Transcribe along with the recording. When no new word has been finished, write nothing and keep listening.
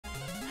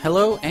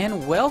Hello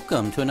and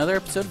welcome to another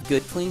episode of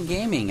Good Clean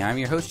Gaming. I'm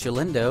your host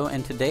Jalindo,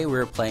 and today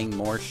we're playing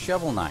more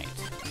Shovel Knight.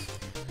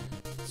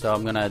 So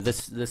I'm gonna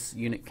this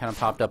unit kind of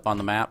popped up on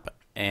the map,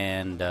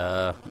 and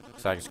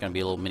looks like it's gonna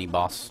be a little mini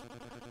boss.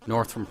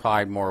 North from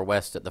Pridemore,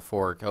 west at the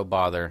fork. Oh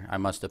bother, I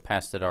must have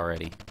passed it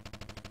already.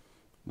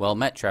 Well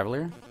met,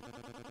 traveler.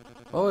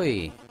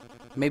 Oi,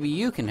 maybe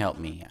you can help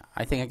me.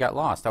 I think I got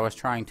lost. I was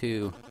trying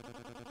to.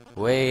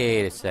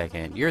 Wait a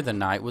second. You're the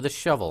knight with a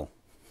shovel.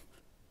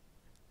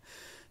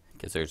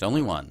 Because there's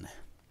only one.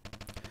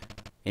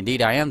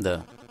 Indeed, I am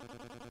the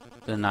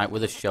knight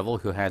with a shovel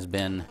who has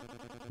been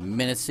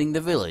menacing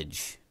the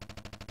village.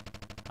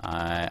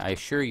 I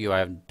assure you I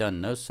have done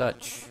no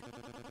such.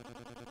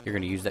 You're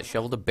going to use that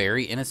shovel to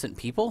bury innocent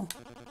people?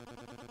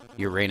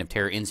 Your reign of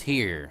terror ends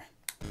here.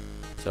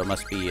 So it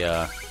must be,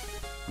 I'm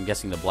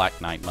guessing the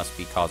Black Knight must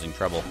be causing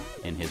trouble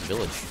in his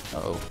village.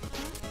 Uh-oh.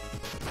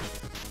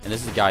 And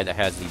this is the guy that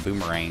has the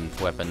boomerang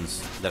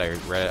weapons that I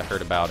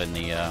heard about in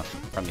the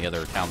from the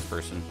other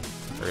townsperson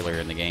earlier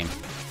in the game.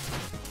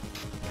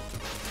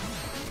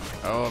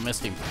 Oh, I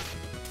missed him.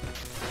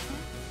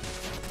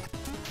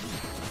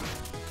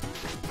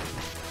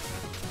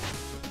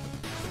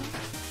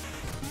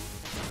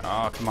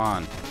 Oh, come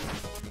on. I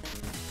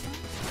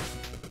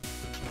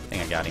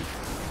think I got him.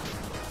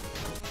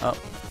 Oh.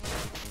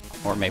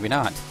 Or maybe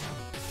not.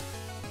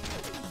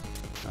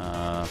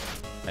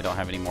 I don't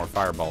have any more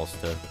fireballs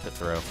to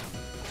throw.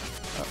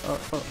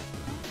 Oh.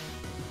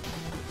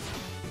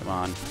 Come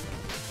on.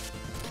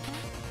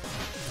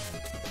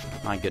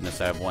 My goodness,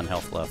 I have 1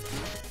 health left.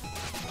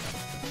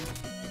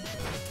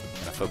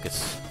 Gotta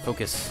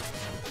focus.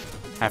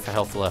 Half a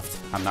health left.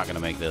 I'm not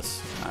gonna make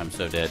this. I'm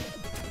so dead.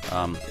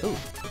 Ooh.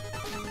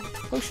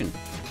 Potion.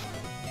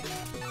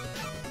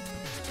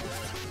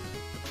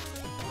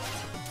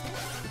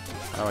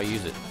 How do I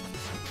use it?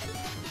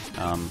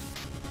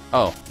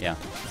 Oh, yeah.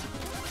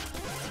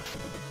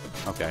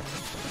 Okay.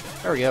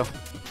 There we go.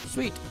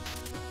 Sweet.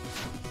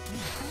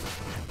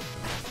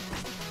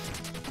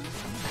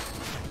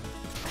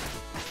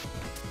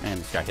 Man,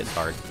 this guy hits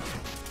hard.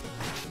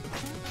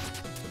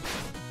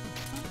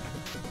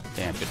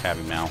 Damn, should have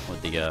him now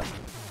with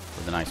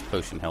the nice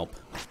potion help.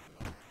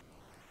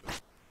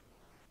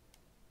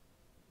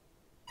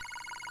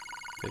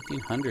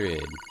 1500.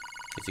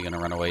 Is he gonna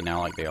run away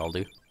now like they all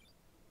do?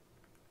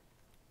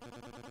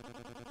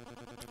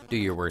 Do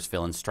your worst,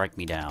 villain. Strike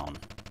me down.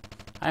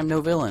 I am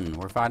no villain.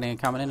 We're fighting a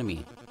common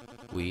enemy.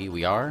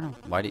 We are?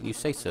 Why didn't you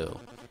say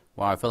so?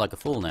 Wow, I feel like a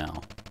fool now.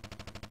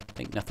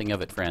 Think nothing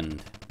of it,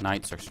 friend.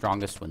 Knights are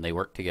strongest when they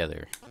work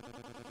together.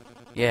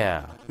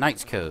 Yeah,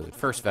 Knight's Code.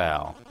 First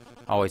vow.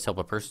 Always help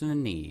a person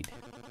in need.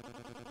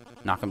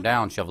 Knock him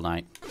down, Shovel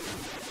Knight.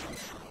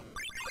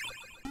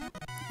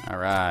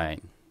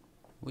 Alright.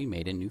 We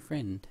made a new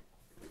friend.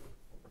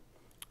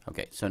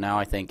 Okay, so now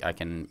I think I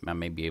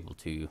may be able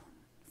to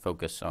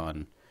focus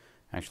on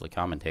actually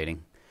commentating.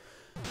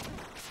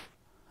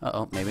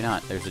 Uh-oh, maybe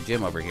not. There's a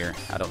gym over here.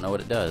 I don't know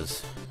what it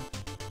does.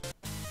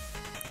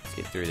 Let's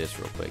get through this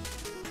real quick.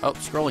 Oh,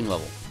 scrolling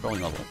level.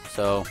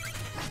 So,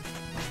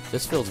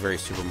 this feels very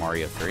Super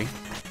Mario 3.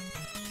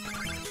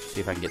 See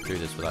if I can get through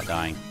this without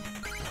dying.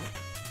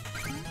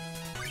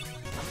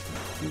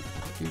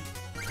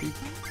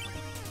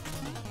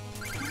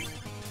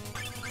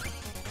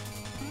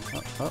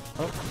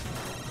 Oh.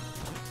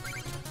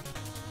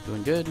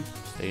 Doing good.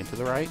 Staying to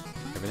the right.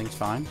 Everything's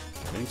fine.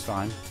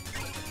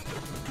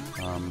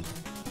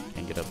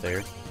 Can't get up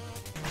there.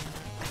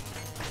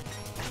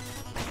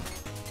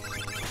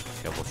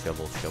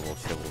 Shovel.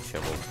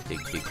 Dig.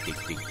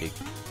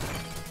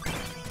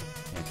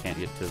 And can't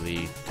get to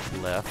the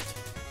left.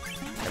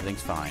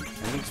 Everything's fine.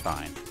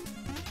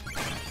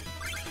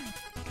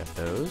 Got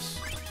those.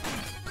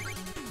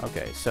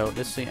 Okay, so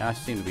I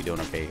seem to be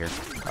doing okay here.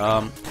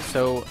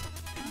 So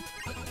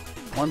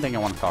one thing I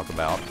want to talk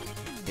about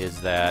is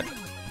that,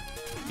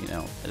 you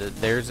know,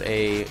 there's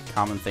a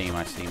common theme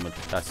I see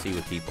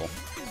with people,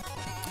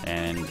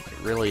 and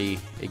really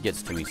it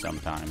gets to me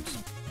sometimes.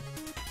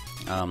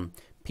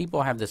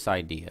 People have this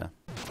idea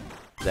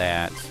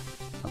that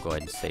I'll go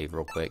ahead and save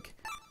real quick.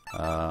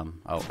 Oh,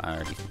 I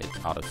already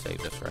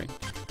auto-saved this, right?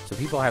 So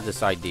people have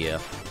this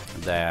idea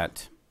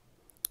that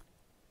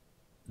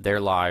their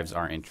lives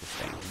are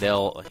interesting.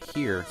 They'll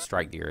hear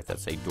Strike the Earth.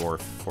 That's a dwarf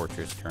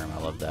fortress term.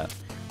 I love that.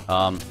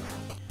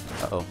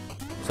 Uh-oh.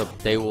 So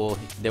they will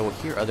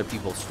hear other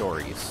people's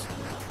stories,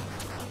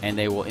 and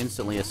they will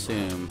instantly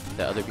assume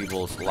that other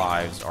people's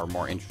lives are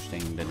more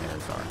interesting than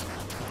theirs are.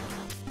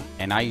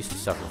 And I used to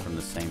suffer from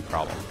the same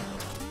problem.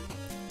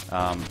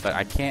 But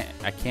I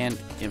can't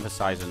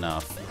emphasize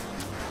enough.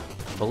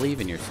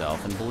 Believe in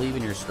yourself and believe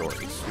in your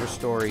stories. Your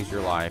stories,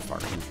 your life are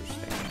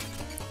interesting.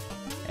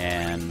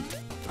 And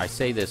I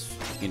say this,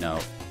 you know,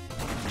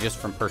 just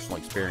from personal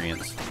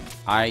experience.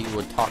 I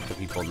would talk to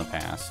people in the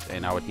past,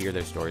 and I would hear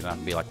their stories, and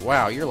I'd be like,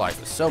 wow, your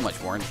life is so much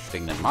more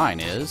interesting than mine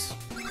is.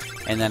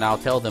 And then I'll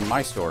tell them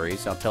my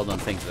stories. I'll tell them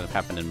things that have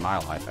happened in my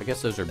life. I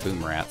guess those are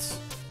boom rats.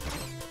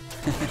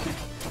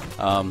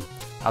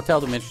 I'll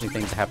tell them interesting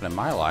things that happen in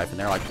my life, and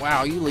they're like,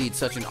 wow, you lead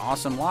such an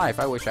awesome life.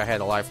 I wish I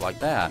had a life like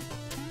that.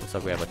 Looks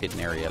like we have a hidden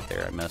area up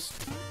there I missed.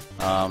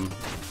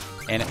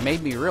 And it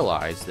made me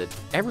realize that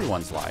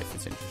everyone's life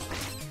is interesting.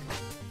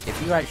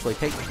 If you actually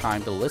take the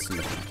time to listen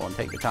to people and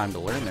take the time to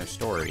learn their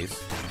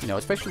stories, you know,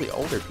 especially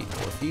older people,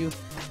 if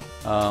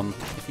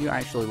you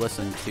actually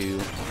listen to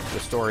the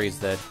stories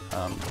that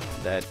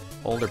that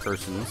older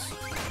persons,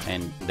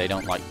 and they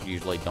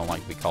usually don't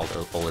like to be called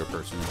older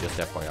persons, just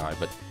FYI,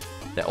 but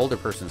that older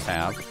persons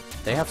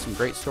they have some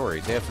great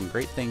stories. They have some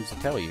great things to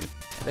tell you.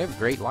 They have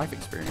great life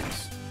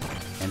experience.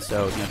 And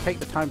so, you know, take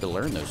the time to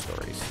learn those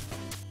stories.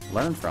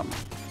 Learn from them.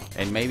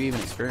 And maybe even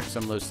experience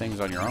some of those things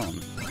on your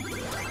own.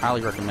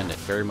 Highly recommend it.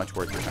 Very much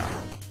worth your time.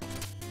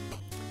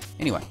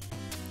 Anyway.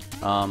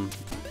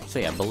 So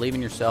yeah, believe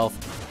in yourself.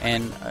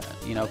 And,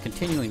 you know,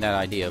 continuing that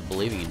idea of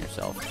believing in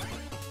yourself.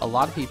 A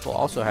lot of people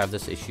also have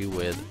this issue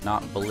with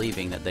not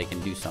believing that they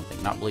can do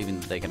something. Not believing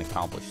that they can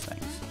accomplish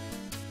things.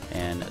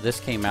 And this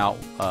came out,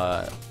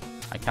 I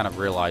kind of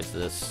realized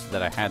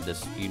that I had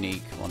this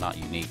unique, well not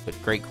unique, but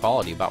great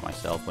quality about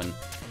myself when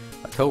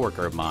a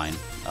coworker of mine,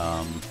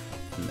 a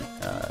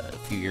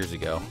few years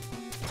ago,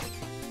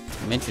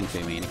 mentioned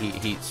to me, and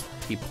he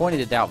pointed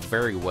it out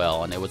very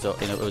well, and it was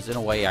in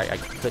a way I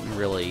couldn't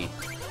really,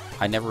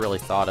 I never really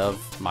thought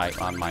of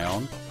on my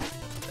own.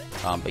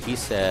 But he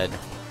said,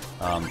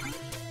 most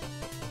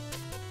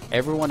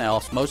everyone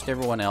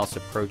else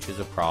approaches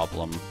a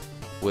problem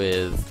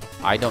with,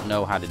 I don't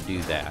know how to do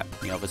that.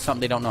 You know, if it's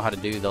something they don't know how to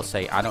do, they'll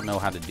say, I don't know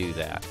how to do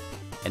that.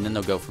 And then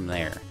they'll go from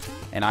there.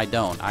 And I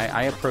don't.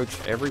 I approach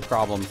every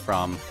problem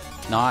from,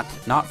 not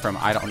from,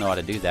 I don't know how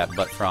to do that,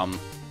 but from,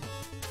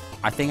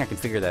 I think I can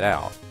figure that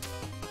out.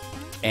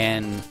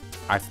 And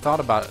I've thought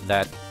about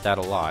that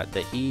a lot,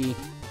 that he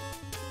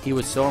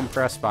was so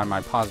impressed by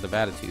my positive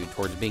attitude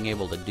towards being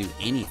able to do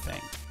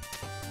anything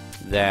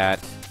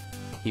that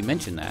he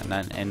mentioned that,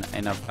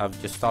 and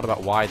I've just thought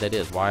about why that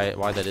is, why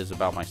that is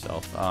about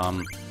myself,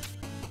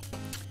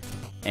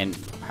 and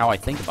how I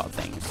think about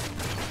things.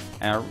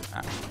 And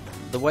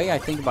the way I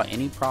think about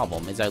any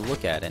problem is I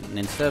look at it, and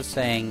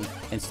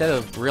instead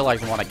of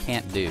realizing what I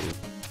can't do,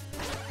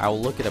 I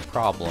will look at a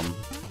problem,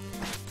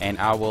 and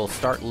I will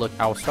start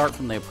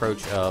from the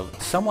approach of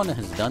someone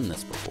has done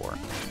this before.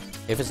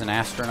 If it's an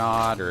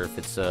astronaut, or if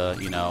it's a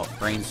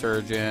brain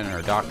surgeon or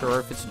a doctor, or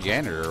if it's a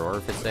janitor, or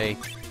if it's a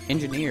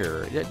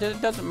engineer, it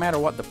doesn't matter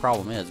what the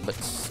problem is, but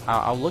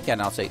I'll look at it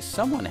and I'll say,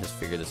 someone has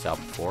figured this out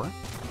before.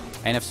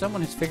 And if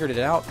someone has figured it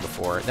out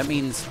before, that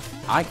means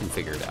I can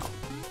figure it out.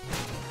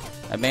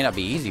 It may not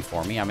be easy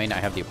for me, I may not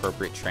have the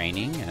appropriate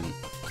training, and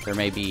there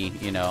may be,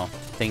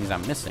 things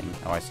I'm missing.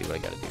 Oh, I see what I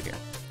gotta do here.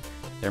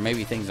 There may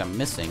be things I'm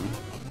missing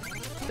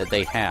that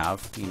they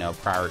have,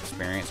 prior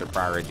experience or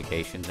prior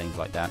education, things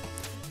like that.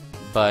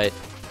 But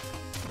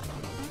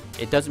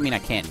it doesn't mean I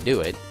can't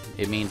do it.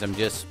 It means I'm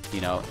just,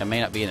 I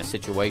may not be in a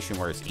situation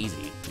where it's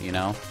easy,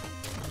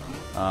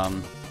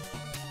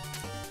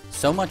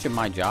 So much of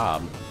my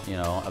job,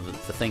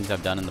 of the things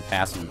I've done in the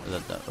past, and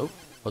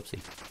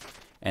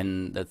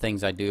and the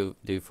things I do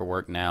for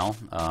work now,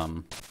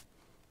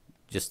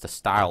 just the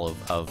style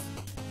of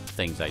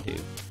things I do,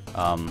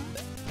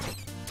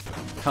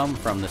 come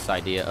from this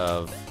idea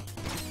of,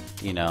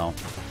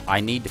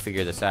 I need to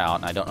figure this out,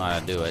 and I don't know how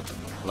to do it.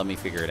 Let me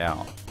figure it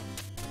out.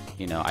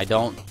 I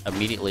don't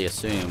immediately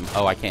assume,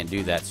 oh, I can't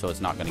do that, so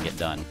it's not going to get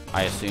done.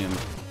 I assume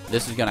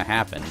this is going to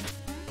happen,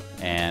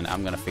 and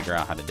I'm going to figure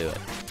out how to do it.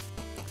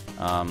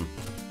 And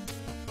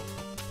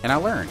I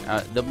learn.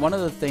 One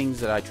of the things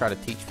that I try to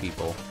teach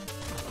people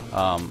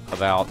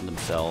about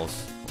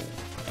themselves,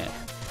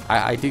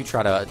 I do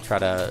try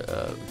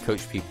to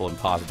coach people in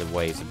positive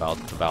ways about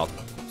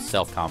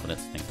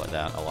self-confidence and things like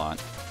that a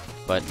lot.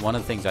 But one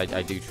of the things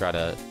I do try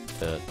to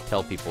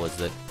tell people is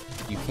that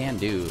you can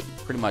do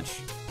pretty much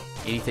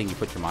anything you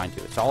put your mind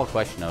to. It's all a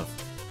question of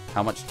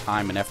how much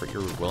time and effort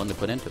you're willing to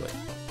put into it.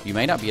 You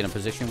may not be in a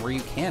position where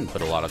you can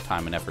put a lot of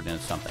time and effort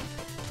into something.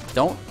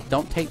 Don't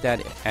take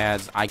that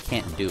as I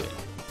can't do it.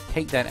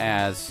 Take that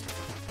as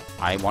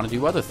I want to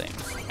do other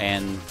things,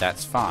 and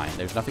that's fine.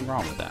 There's nothing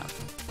wrong with that.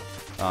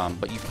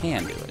 But you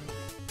can do it.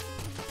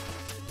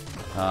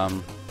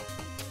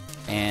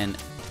 And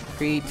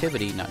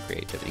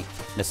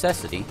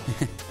necessity.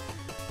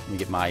 Let me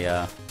get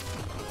my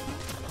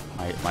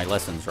my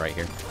lessons right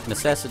here.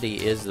 Necessity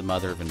is the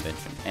mother of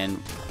invention, and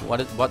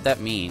what that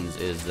means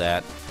is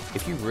that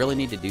if you really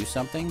need to do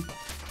something,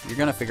 you're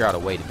going to figure out a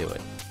way to do it.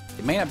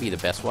 It may not be the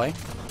best way,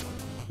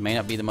 it may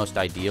not be the most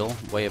ideal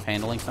way of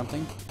handling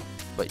something,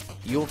 but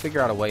you'll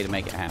figure out a way to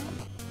make it happen,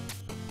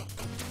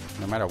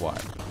 no matter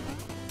what.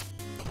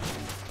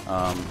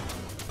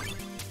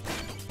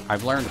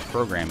 I've learned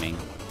programming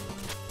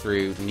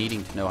through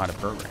needing to know how to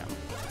program.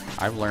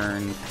 I've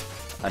learned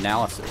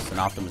analysis and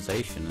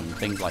optimization and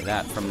things like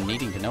that from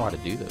needing to know how to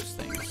do those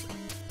things.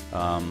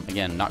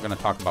 Again, not going to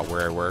talk about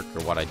where I work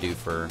or what I do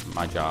for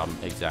my job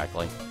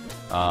exactly,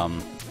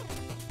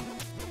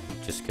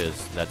 just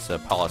because that's a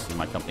policy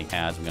my company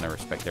has. I'm going to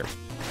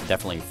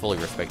definitely fully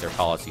respect their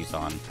policies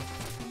on,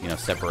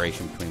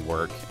 separation between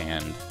work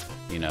and,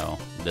 you know,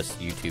 this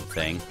YouTube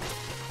thing.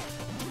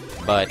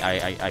 But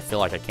I feel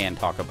like I can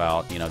talk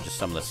about, you know, just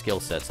some of the skill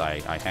sets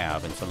I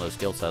have. And some of those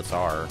skill sets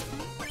are,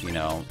 you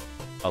know,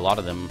 a lot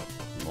of them,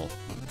 well,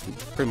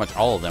 pretty much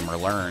all of them are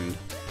learned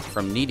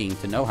from needing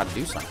to know how to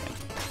do something.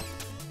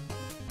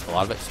 A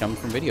lot of it's come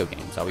from video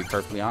games, I'll be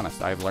perfectly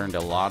honest. I've learned a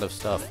lot of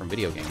stuff from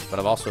video games, but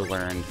I've also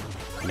learned,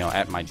 you know,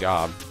 at my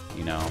job,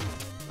 you know,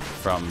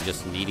 from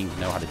just needing to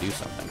know how to do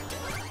something.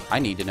 I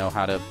need to know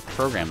how to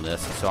program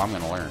this, so I'm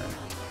going to learn.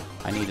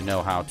 I need to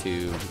know how to,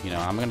 you know,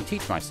 I'm going to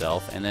teach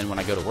myself, and then when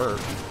I go to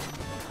work,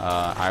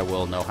 I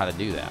will know how to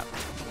do that.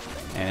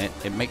 And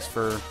it makes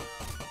for,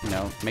 you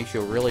know, makes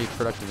you a really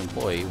productive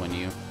employee when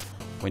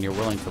you're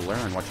willing to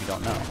learn what you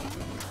don't know.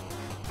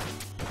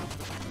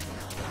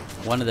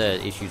 One of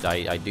the issues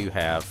I do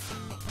have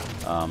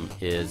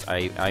is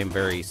I am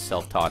very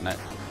self-taught, and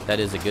that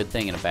is a good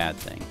thing and a bad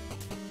thing.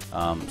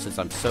 Since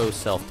I'm so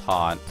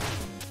self-taught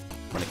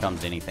when it comes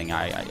to anything,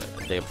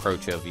 the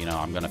approach of, you know,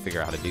 I'm going to figure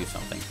out how to do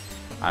something.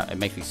 It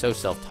makes me so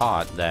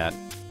self-taught that,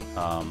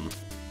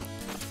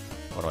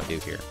 what do I do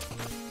here?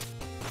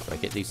 Do I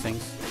hit these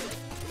things?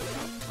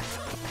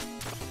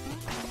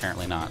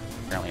 Apparently not.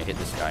 Apparently I hit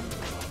this guy.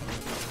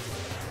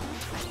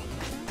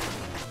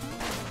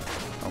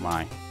 Oh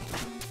my.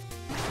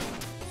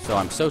 So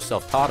I'm so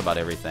self-taught about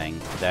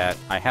everything that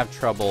I have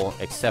trouble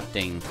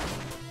accepting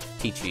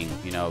teaching,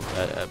 you know,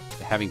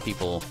 having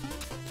people,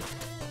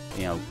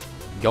 you know,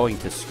 going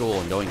to school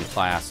and going to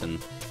class and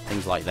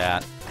things like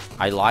that.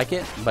 I like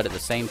it, but at the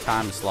same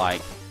time, it's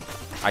like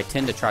I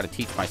tend to try to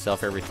teach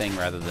myself everything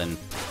rather than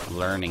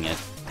learning it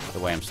the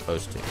way I'm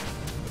supposed to,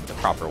 the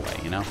proper way,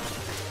 you know?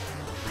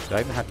 Do I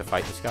even have to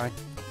fight this guy?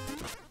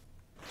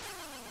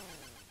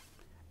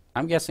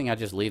 I'm guessing I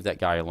just leave that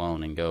guy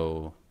alone and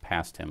go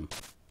past him.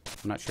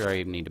 I'm not sure I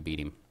even need to beat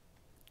him.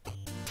 I'm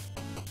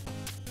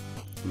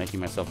making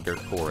myself dirt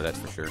poor, that's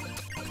for sure.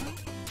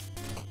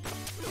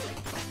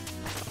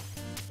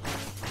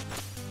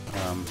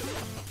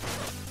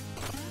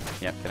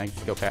 Yeah, can I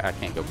just go past? I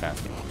can't go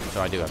past him,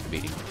 so I do have to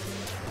beat him.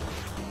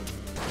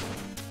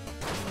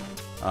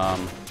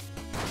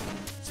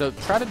 So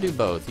try to do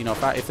both. You know,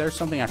 if there's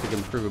something I could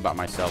improve about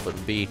myself, it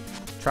would be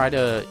try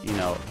to, you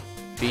know,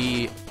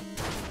 be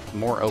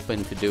more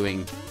open to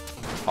doing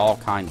all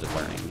kinds of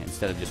learning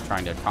instead of just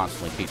trying to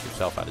constantly teach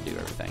yourself how to do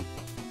everything.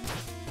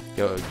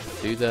 Go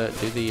do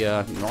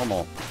the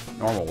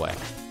normal way.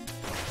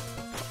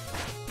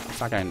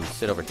 It's like I can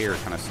sit over here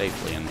kind of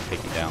safely and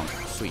take you down.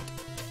 Sweet.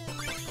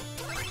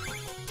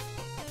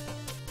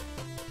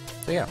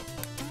 So yeah.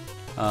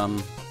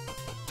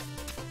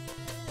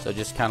 So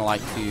just kind of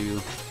like to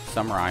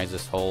summarize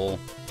this whole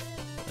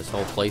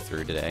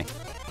playthrough today.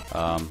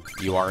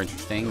 You are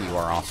interesting. You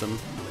are awesome.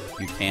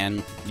 You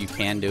can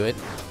do it.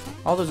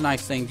 All those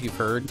nice things you've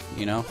heard,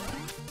 you know,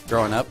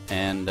 growing up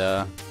and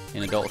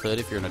in adulthood,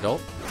 if you're an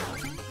adult,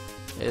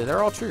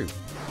 they're all true.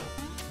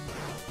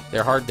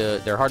 They're hard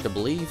to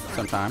believe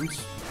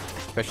sometimes,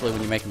 especially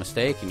when you make a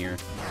mistake and you're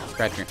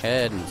scratching your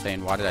head and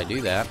saying, "Why did I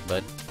do that?"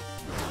 But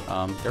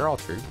they're all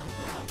true.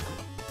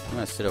 I'm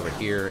gonna sit over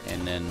here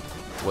and then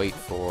wait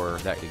for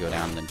that to go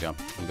down and then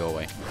jump and go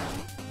away.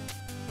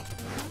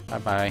 Bye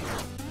bye.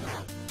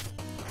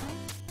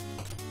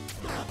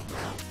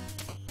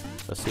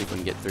 Let's see if we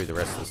can get through the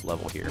rest of this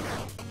level here.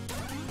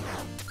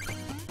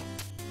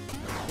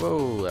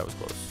 Whoa, that was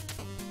close.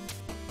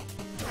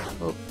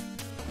 Oh.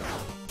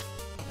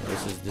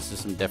 This is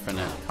some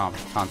definite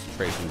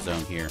concentration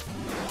zone here.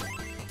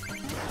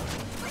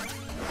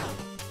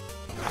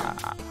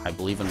 I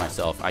believe in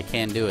myself. I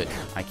can do it.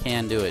 I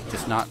can do it.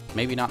 Just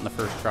maybe not in the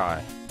first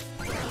try.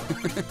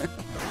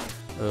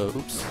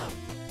 Oops.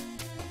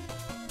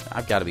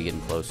 I've got to be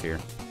getting close here.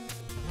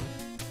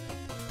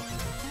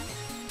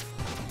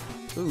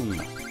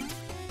 Boom.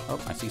 Oh,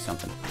 I see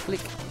something.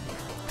 Click.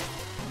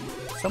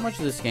 So much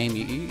of this game,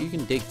 you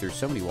can dig through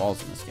so many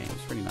walls in this game.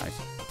 It's pretty nice.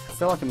 I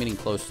feel like I'm getting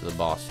close to the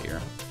boss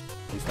here.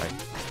 At least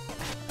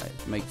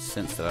it makes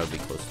sense that I would be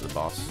close to the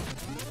boss.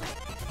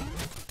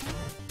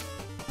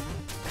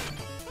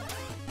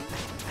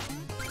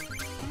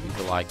 These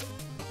are like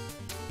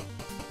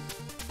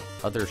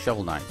other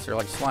shovel knights. They're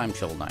like slime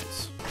shovel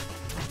knights.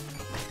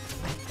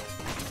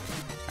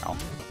 Ow.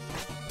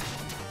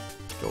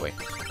 Go away.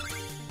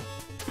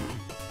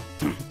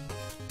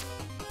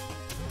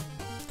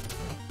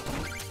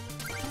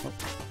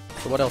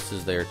 So what else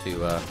is there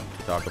to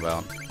talk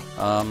about?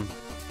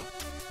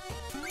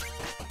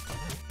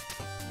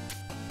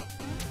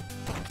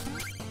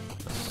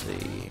 Let's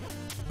see.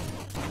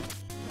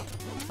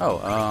 Oh,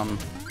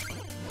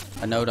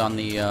 a note on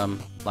the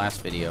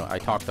last video. I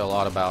talked a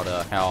lot about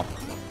how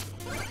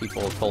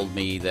people told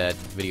me that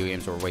video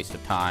games were a waste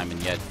of time,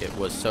 and yet it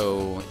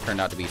turned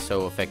out to be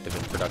so effective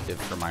and productive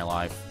for my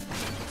life.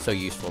 So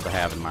useful to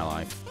have in my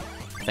life.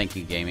 Thank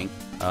you, gaming.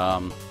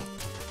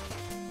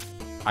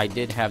 I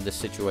did have this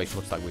situation,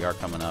 looks like we are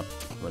coming up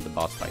with the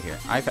boss fight here.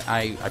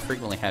 I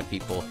frequently had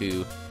people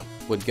who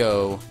would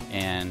go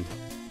and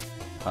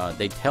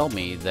they'd tell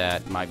me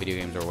that my video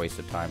games are a waste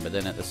of time, but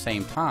then at the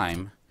same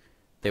time,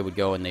 they would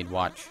go and they'd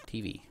watch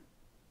TV.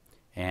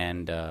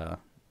 and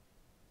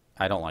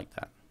I don't like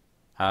that.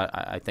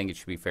 I think it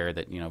should be fair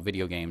that, you know,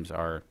 video games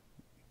are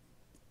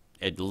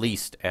at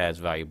least as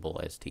valuable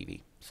as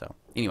TV. So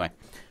anyway,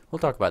 we'll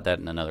talk about that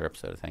in another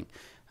episode, I think.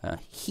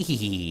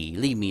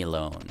 Leave me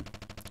alone.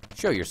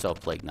 Show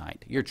yourself, Plague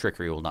Knight. Your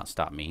trickery will not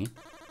stop me.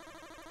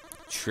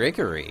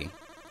 Trickery?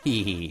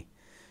 The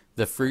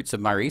fruits of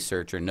my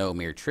research are no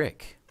mere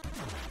trick.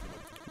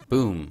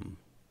 Boom.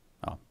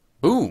 Oh,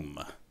 boom.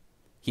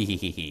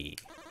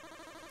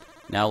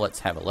 Now let's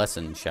have a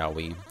lesson, shall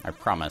we? I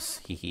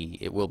promise,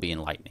 it will be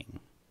enlightening.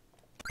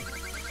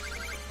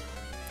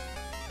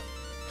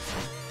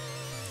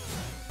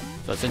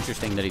 So it's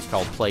interesting that he's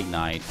called Plague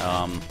Knight,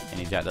 and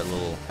he's got that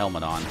little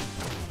helmet on.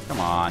 Come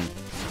on.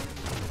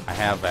 I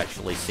have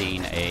actually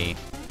seen a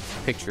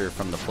picture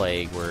from the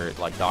Plague where,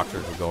 like,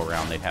 doctors would go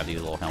around, they'd have these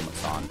little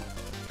helmets on.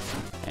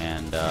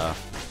 And,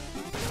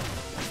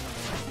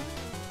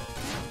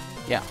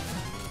 yeah.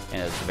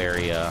 And it's a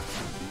very,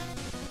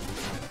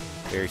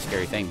 very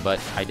scary thing. But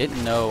I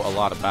didn't know a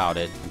lot about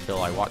it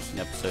until I watched an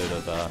episode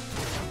of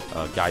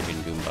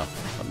Gaijin Goomba.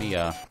 Let me,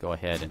 go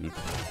ahead and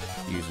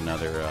use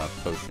another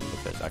potion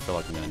because I feel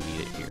like I'm going to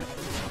need it here.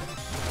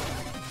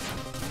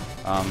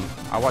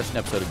 I watched an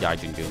episode of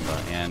Gaijin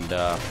Goomba, and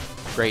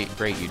great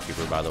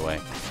YouTuber, by the way.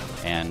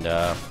 And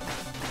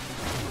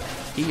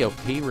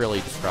he really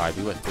described,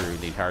 he went through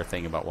the entire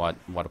thing about what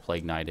a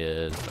Plague Knight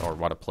is, or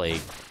what a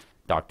Plague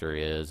Doctor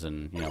is,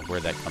 and, you know, where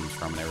that comes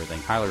from and everything.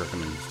 Highly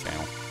recommend this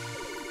channel.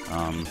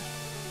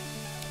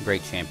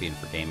 Great champion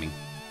for gaming.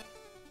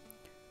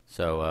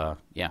 So,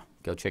 yeah,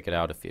 go check it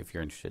out if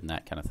you're interested in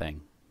that kind of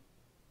thing.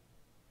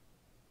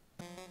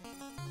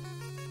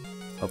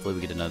 Hopefully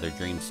we get another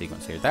dream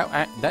sequence here.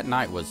 That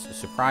night was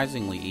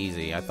surprisingly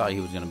easy. I thought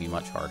he was going to be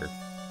much harder.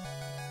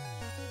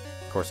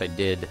 Of course, I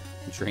did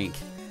drink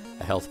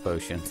a health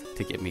potion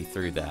to get me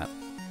through that.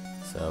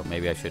 So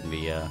maybe I shouldn't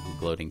be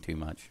gloating too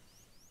much.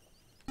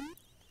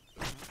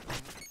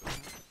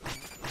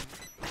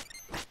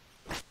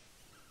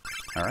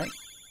 Alright.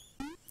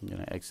 I'm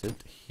going to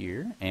exit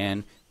here.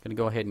 And I'm going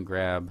to go ahead and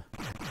grab...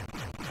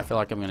 I feel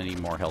like I'm going to need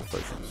more health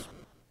potions.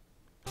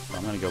 So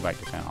I'm going to go back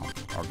to town,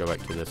 or go back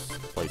to this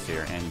place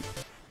here, and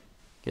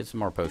get some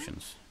more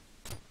potions.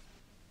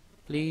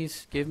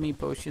 Please, give me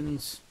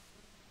potions.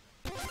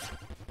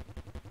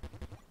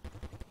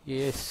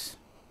 Yes.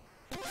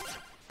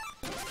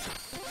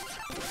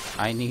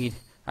 I need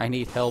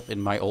help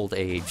in my old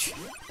age.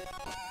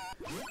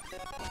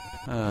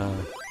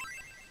 I'm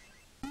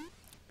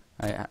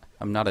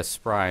not as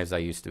spry as I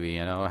used to be.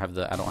 I don't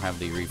have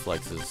the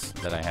reflexes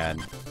that I had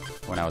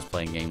when I was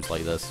playing games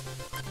like this.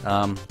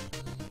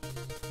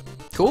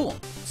 Cool.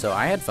 So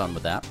I had fun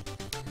with that.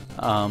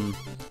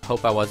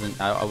 Hope I wasn't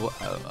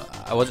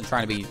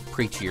trying to be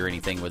preachy or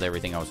anything with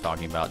everything I was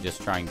talking about.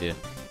 Just trying to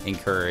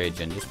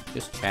encourage and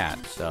just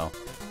chat. So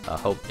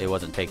hope it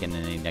wasn't taken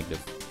in any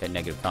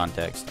negative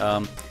context.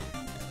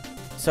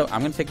 So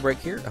I'm going to take a break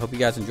here. I hope you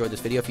guys enjoyed this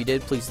video. If you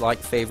did, please like,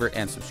 favorite,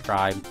 and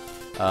subscribe.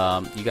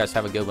 You guys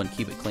have a good one.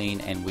 Keep it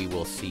clean, and we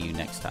will see you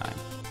next time.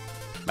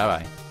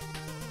 Bye-bye.